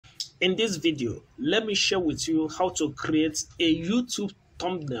In this video, let me share with you how to create a YouTube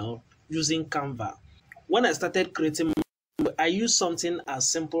thumbnail using Canva. When I started creating, I used something as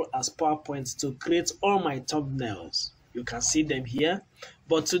simple as PowerPoint to create all my thumbnails. You can see them here,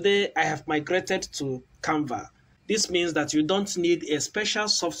 but today I have migrated to Canva. This means that you don't need a special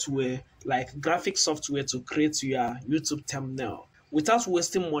software like graphic software to create your YouTube thumbnail. Without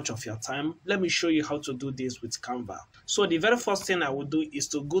wasting much of your time, let me show you how to do this with Canva. So the very first thing I will do is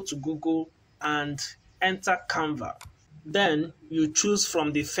to go to Google and enter Canva. Then you choose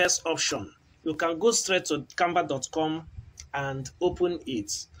from the first option. You can go straight to canva.com and open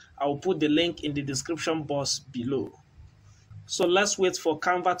it. I will put the link in the description box below. So let's wait for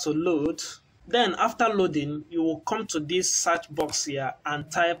Canva to load. Then after loading, you will come to this search box here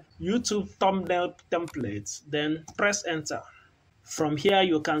and type YouTube thumbnail template, then press enter. From here,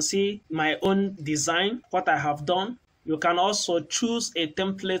 you can see my own design, what I have done. You can also choose a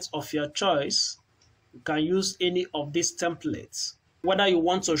template of your choice. You can use any of these templates. Whether you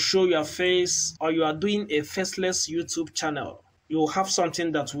want to show your face or you are doing a faceless YouTube channel, you will have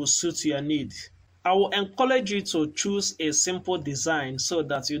something that will suit your need. I will encourage you to choose a simple design so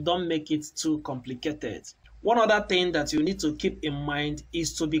that you don't make it too complicated. One other thing that you need to keep in mind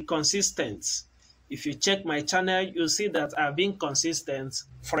is to be consistent. If you check my channel, you'll see that I've been consistent.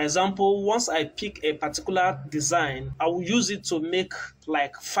 For example, once I pick a particular design, I will use it to make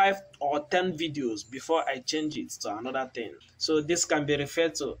like 5 or 10 videos before I change it to another thing. So this can be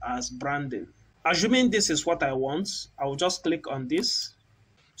referred to as branding. Assuming this is what I want, I will just click on this.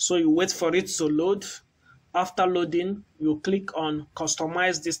 So you wait for it to load. After loading, you click on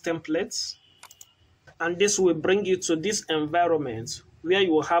customize these templates. And this will bring you to this environment where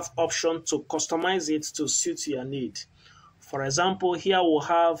you will have option to customize it to suit your need. For example, here we'll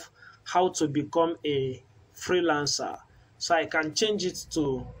have how to become a freelancer. So I can change it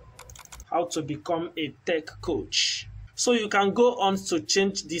to how to become a tech coach. So you can go on to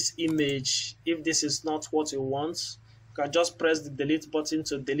change this image if this is not what you want. You can just press the delete button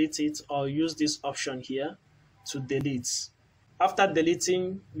to delete it or use this option here to delete. After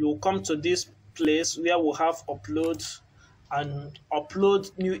deleting, you'll come to this place where we'll have upload and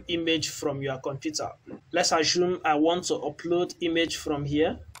upload new image from your computer. Let's assume I want to upload image from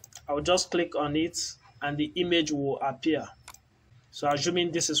here. I'll just click on it and the image will appear. So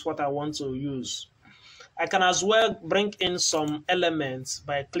assuming this is what I want to use. I can as well bring in some elements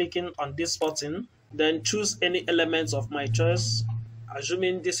by clicking on this button, then choose any elements of my choice.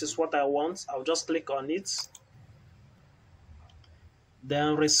 Assuming this is what I want, I'll just click on it,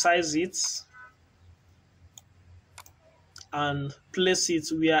 then resize it and place it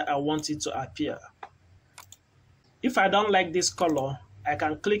where I want it to appear. If I don't like this color, I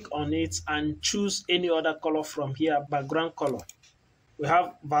can click on it and choose any other color from here, background color. We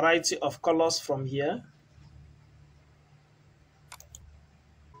have variety of colors from here.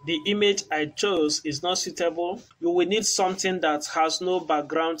 The image I chose is not suitable. You will need something that has no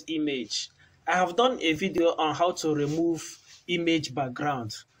background image. I have done a video on how to remove image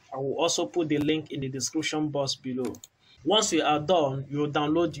background. I will also put the link in the description box below. Once you are done, you will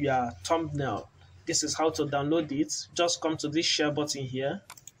download your thumbnail. This is how to download it. Just come to this share button here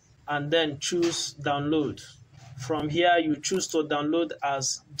and then choose download. From here, you choose to download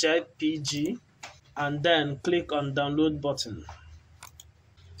as JPG and then click on download button.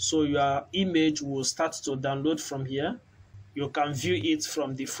 So your image will start to download from here. You can view it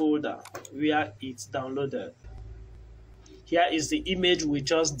from the folder where it's downloaded. Here is the image we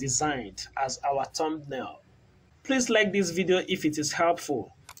just designed as our thumbnail. Please like this video if it is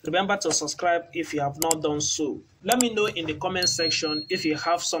helpful. Remember to subscribe if you have not done so. Let me know in the comment section if you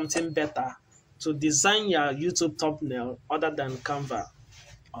have something better to design your YouTube thumbnail other than Canva.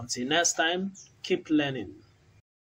 Until next time, keep learning.